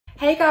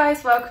Hey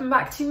guys, welcome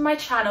back to my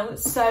channel.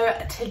 So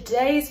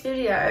today's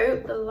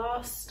video, the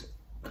last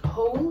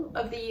haul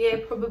of the year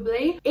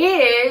probably,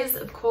 is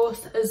of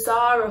course a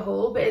Zara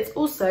haul, but it's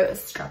also a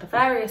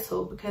Stradivarius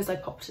haul because I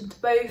popped into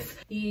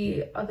both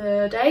the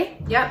other day.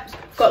 Yep,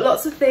 got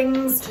lots of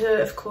things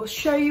to of course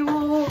show you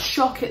all.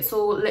 Shock, it's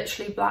all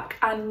literally black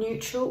and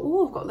neutral.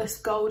 Oh, I've got this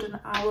golden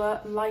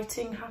hour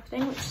lighting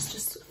happening, which is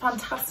just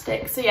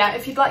fantastic. So yeah,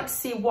 if you'd like to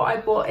see what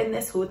I bought in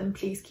this haul, then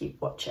please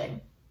keep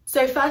watching.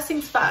 So first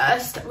things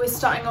first, we're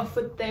starting off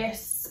with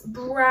this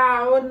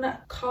brown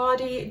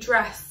cardi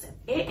dress.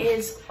 It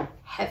is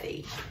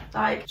heavy,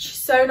 like she's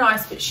so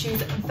nice, but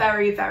she's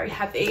very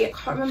heavy. I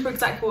can't remember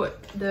exactly what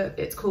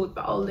it's called,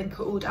 but I'll link it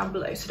all down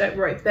below, so don't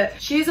worry. But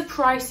she is a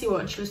pricey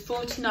one. She was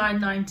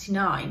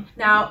 $49.99.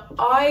 Now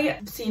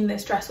I've seen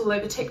this dress all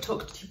over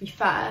TikTok, to be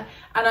fair,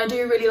 and I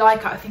do really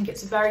like it. I think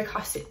it's a very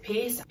classic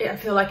piece. I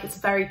feel like it's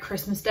a very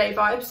Christmas Day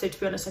vibe, so to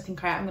be honest, I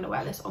think I am going to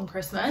wear this on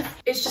Christmas.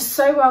 It's just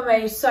so well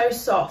made, so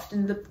soft,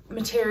 and the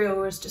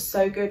material is just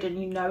so good, and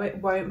you know it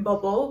won't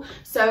bubble.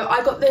 So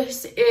I got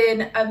this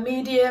in a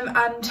medium,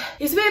 and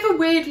it's a bit of a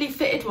weirdly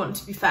fitted one,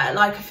 to be fair.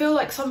 Like, I feel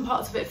like some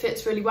parts of it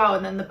fits really well,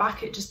 and then the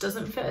back it just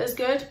doesn't fit as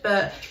good,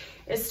 but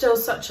it's still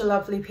such a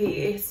lovely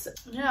piece.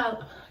 Yeah,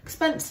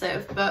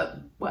 expensive, but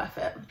worth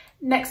it.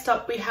 Next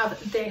up, we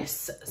have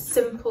this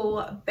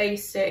simple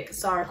basic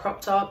Zara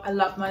crop top. I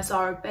love my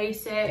Zara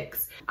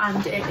basics,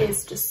 and it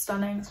is just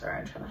stunning. Sorry,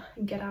 I'm trying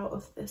to get out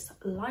of this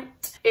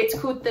light. It's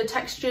called the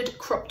textured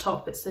crop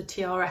top. It's the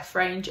TRF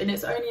range, and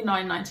it's only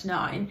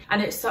 $9.99,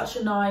 and it's such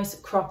a nice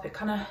crop. It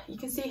kind of, you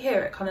can see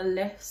here, it kind of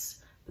lifts,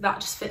 but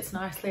that just fits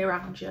nicely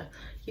around your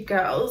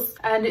girls,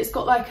 and it's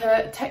got like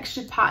a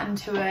textured pattern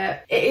to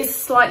it. It is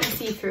slightly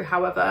see-through,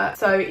 however,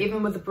 so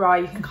even with the bra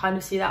you can kind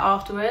of see that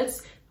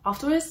afterwards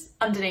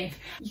underneath,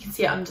 you can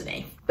see it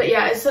underneath. But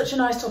yeah, it's such a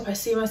nice top. I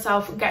see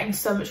myself getting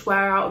so much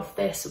wear out of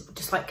this,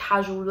 just like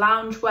casual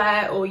lounge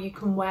wear, or you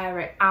can wear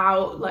it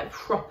out, like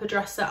proper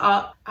dress it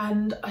up,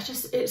 and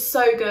it's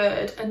so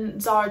good.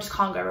 And Zara just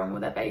can't go wrong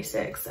with their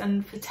basics,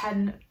 and for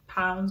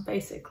 £10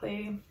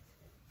 basically,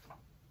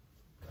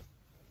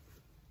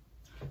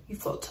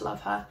 you've got to love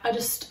her.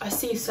 I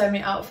see so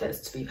many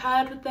outfits to be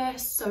paired with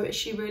this, so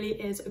she really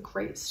is a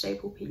great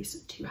staple piece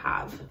to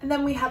have. And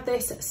then we have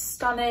this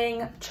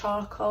stunning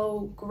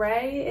charcoal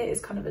grey. It is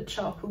kind of a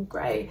charcoal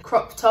grey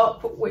crop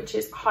top, which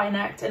is high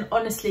necked, and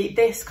honestly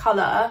this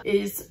colour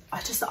is,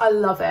 I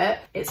love it.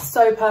 It's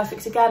so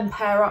perfect. Again,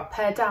 pair up,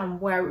 pair down,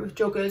 wear it with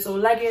joggers or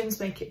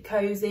leggings, make it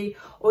cozy,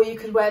 or you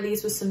could wear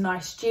these with some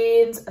nice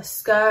jeans, a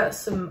skirt,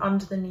 some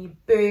under the knee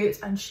boots,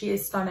 and she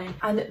is stunning.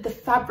 And the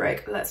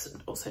fabric, let's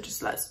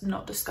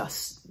not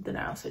discuss the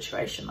nail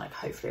situation. Like,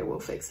 hopefully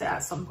we'll fix it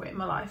at some point in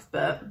my life,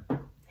 but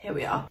here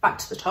we are. Back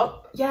to the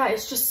top. Yeah,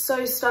 it's just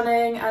so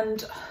stunning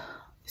and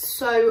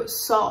so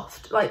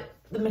soft. Like,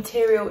 the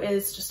material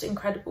is just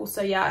incredible.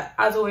 So yeah,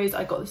 as always,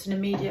 I got this in a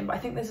medium, but I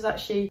think this is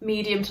actually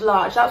medium to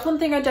large. That's one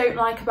thing I don't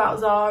like about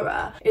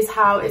Zara, is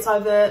how it's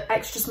either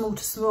extra small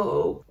to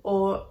small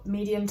or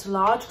medium to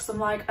large, because I'm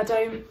like, I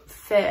don't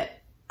fit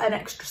an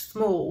extra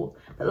small,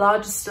 but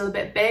large is still a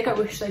bit big. I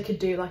wish they could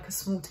do like a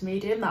small to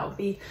medium. That would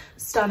be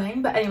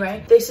stunning. But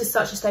anyway, this is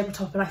such a staple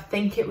top, and I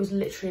think it was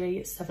literally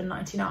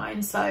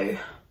 $7.99, so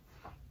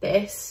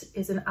this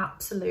is an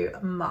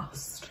absolute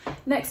must.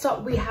 Next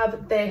up, we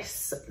have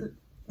this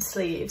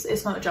sleeves.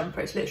 It's not a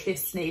jumper, it's literally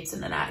sleeves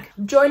in the neck.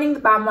 I'm joining the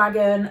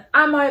bandwagon.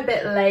 Am I a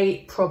bit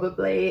late?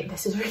 Probably.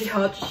 This is really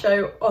hard to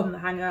show on the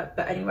hanger,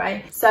 but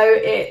anyway. So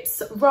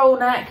it's roll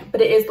neck,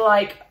 but it is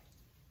like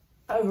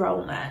a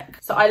roll neck,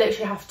 so I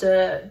literally have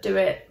to do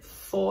it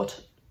four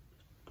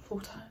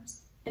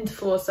times into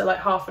four, so like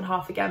half and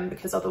half again,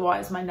 because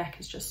otherwise my neck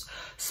is just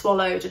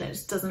swallowed and it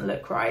just doesn't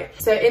look right.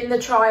 So in the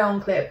try on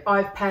clip,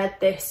 I've paired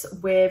this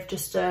with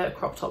just a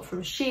crop top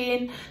from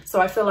Shein, so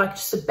I feel like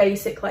just a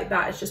basic like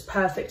that is just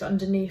perfect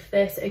underneath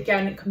this.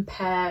 Again, it can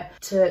pair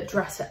to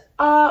dress it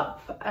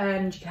up,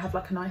 and you can have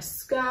like a nice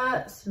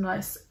skirt, some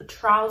nice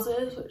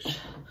trousers, which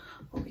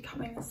will be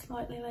coming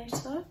slightly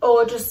later,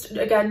 or just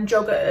again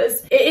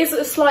joggers. It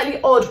is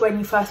slightly odd when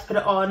you first put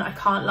it on, I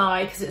can't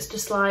lie, because it's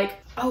just like,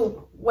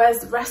 oh, where's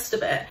the rest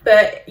of it?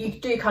 But you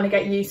do kind of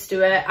get used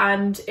to it,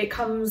 and it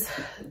comes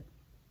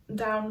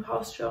down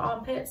past your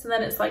armpits, and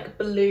then it's like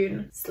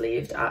balloon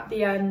sleeved at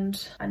the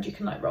end, and you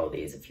can like roll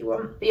these if you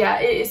want. But yeah,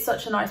 it is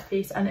such a nice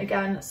piece, and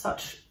again,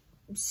 such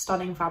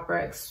stunning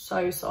fabrics,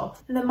 so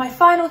soft. And then my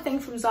final thing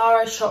from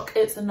Zara, shock,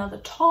 it's another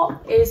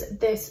top, is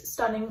this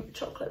stunning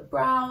chocolate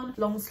brown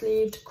long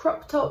sleeved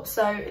crop top.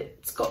 So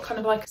it's got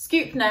kind of like a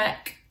scoop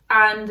neck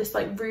and this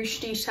like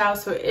ruche detail,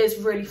 so it is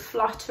really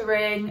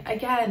flattering.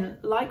 Again,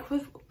 like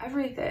with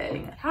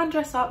everything, can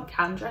dress up,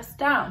 can dress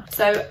down.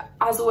 So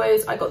as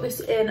always, I got this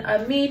in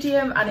a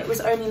medium, and it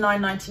was only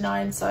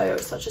 $9.99, so it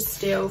was such a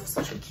steal for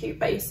such a cute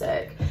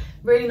basic.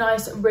 Really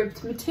nice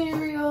ribbed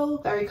material,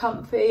 very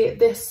comfy.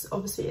 This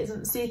obviously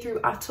isn't see-through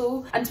at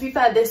all, and to be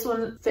fair, this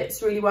one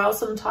fits really well.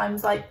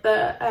 Sometimes like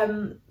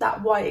the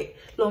that white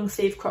long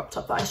sleeve crop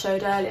top that I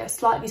showed earlier,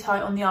 slightly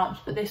tight on the arms,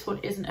 but this one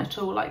isn't at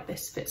all. Like,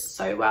 this fits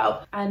so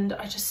well, and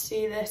I just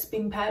see this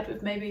being paired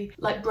with maybe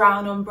like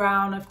brown on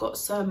brown. I've got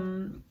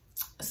some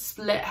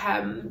split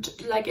hemmed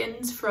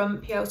leggings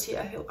from PLT.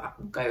 I think that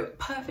will go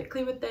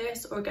perfectly with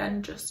this, or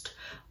again just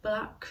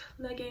black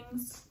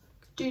leggings,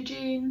 do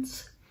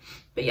jeans.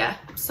 But yeah,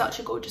 such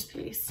a gorgeous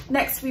piece.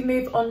 Next we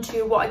move on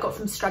to what I got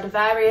from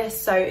Stradivarius.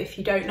 So if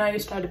you don't know,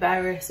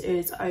 Stradivarius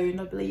is owned,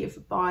 I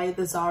believe, by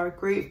the Zara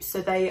group.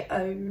 So they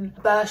own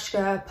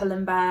Bershka,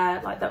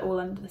 Pull&Bear, like they're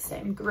all under the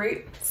same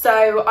group.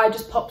 So I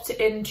just popped it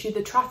into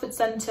the Trafford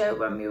Centre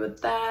when we were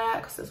there,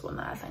 because there's one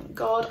there, thank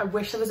God. I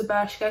wish there was a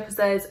Bershka, because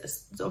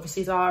there's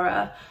obviously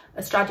Zara,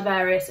 a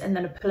Stradivarius, and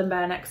then a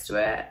Pull&Bear next to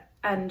it.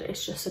 And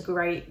it's just a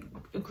great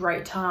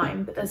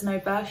time, but there's no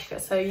Bershka,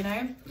 so you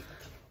know,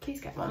 please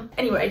get one.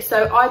 Anyway,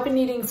 so I've been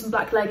needing some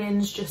black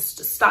leggings,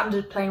 just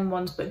standard plain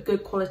ones, but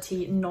good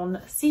quality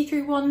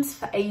non-see-through ones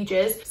for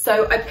ages.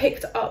 So I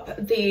picked up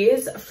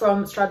these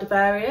from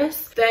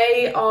Stradivarius.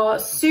 They are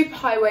super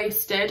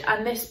high-waisted,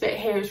 and this bit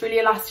here is really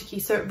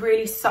elasticy, so it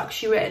really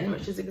sucks you in,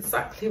 which is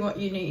exactly what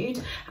you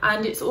need.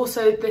 And it's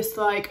also this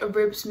like a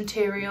ribbed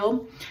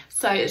material,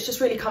 so it's just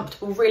really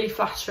comfortable, really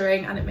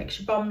flattering, and it makes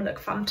your bum look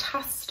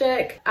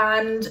fantastic.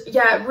 And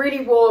yeah,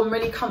 really warm,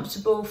 really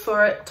comfortable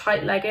for a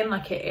tight legging.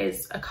 Like, it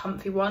is a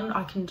comfy one.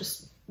 I can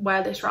just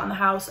wear this around the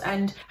house,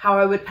 and how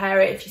I would pair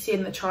it, if you see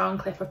in the try on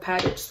clip, I've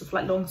paired it just with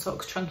like long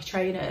socks, chunky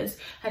trainers,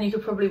 and you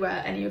could probably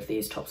wear any of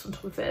these tops on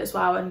top of it as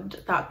well, and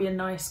that'd be a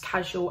nice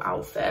casual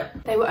outfit.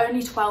 They were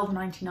only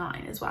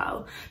 £12.99 as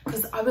well,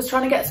 because I was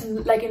trying to get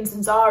some leggings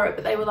in Zara,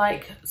 but they were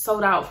like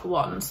sold out for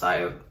one,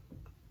 so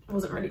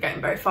wasn't really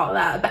getting very far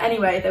there. But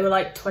anyway, they were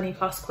like 20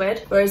 plus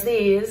quid, whereas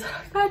these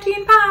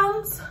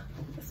 £13.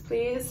 Yes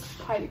please,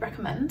 highly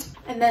recommend.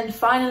 And then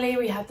finally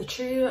we have the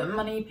true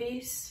money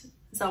piece,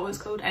 is that what it's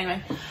called?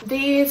 Anyway,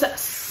 these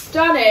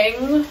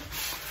stunning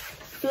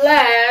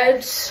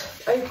flared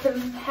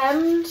open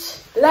hemmed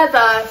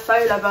leather,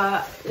 faux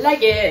leather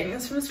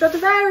leggings from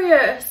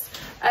Stradivarius.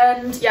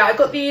 And yeah, I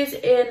got these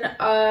in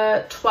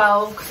 12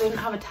 because I didn't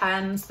have a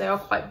 10, so they are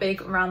quite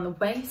big around the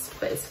waist,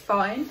 but it's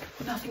fine.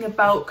 Nothing a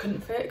belt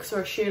couldn't fix,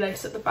 or a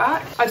shoelace at the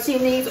back. I've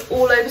seen these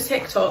all over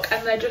TikTok,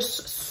 and they're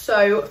just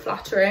so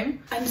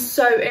flattering and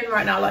so in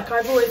right now. Like,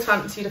 I've always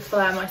fancied a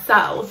flare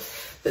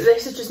myself, but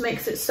this just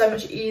makes it so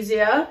much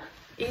easier.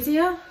 It's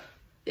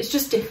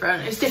just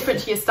different. It's different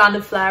to your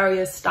standard flare or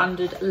your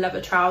standard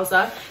leather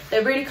trouser.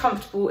 They're really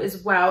comfortable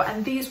as well,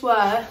 and these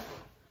were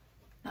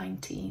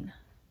 £19.99.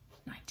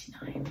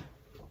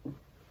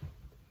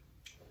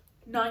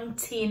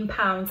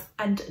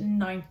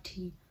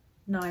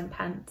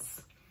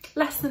 £19.99.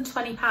 Less than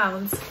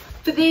 £20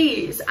 for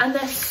these, and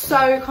they're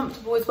so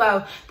comfortable as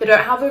well. They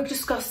don't have a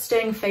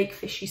disgusting fake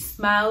fishy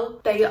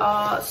smell. They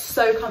are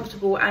so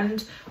comfortable,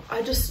 and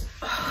I just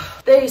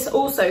these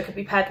also could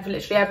be paired with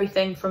literally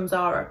everything from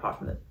Zara apart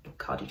from the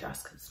cardi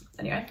dress, because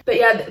anyway. But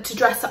yeah, to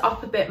dress it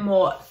up a bit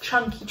more,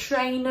 chunky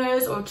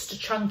trainers or just a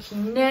chunky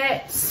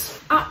knit,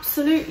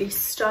 absolutely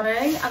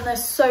stunning, and they're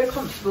so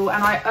comfortable,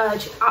 and I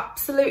urge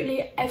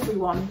absolutely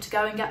everyone to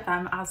go and get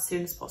them as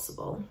soon as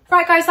possible.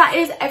 Right guys, that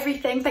is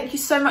everything. Thank you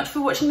so much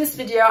for watching this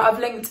video. I've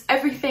linked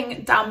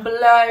everything down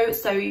below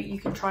so you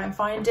can try and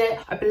find it.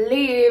 I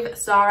believe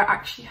Zara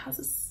actually has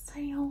a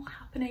sale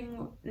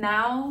happening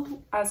now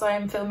as I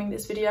am filming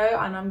this video,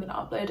 and I'm going to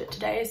upload it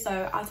today.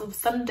 So as of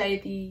Sunday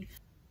the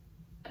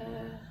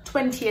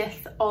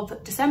 20th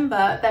of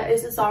December, there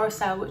is a Zara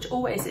sale, which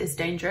always is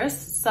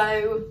dangerous,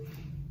 so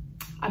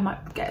I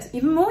might get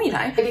even more, you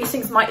know. These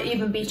things might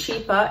even be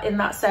cheaper in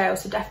that sale,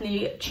 so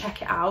definitely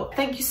check it out.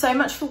 Thank you so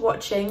much for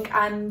watching,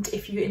 and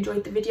if you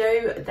enjoyed the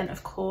video, then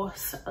of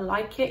course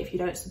like it. If you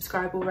don't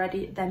subscribe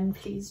already, then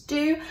please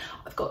do.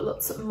 I've got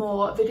lots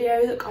more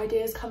video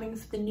ideas coming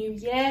for the new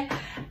year,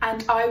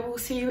 and I will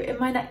see you in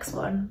my next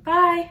one.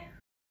 Bye.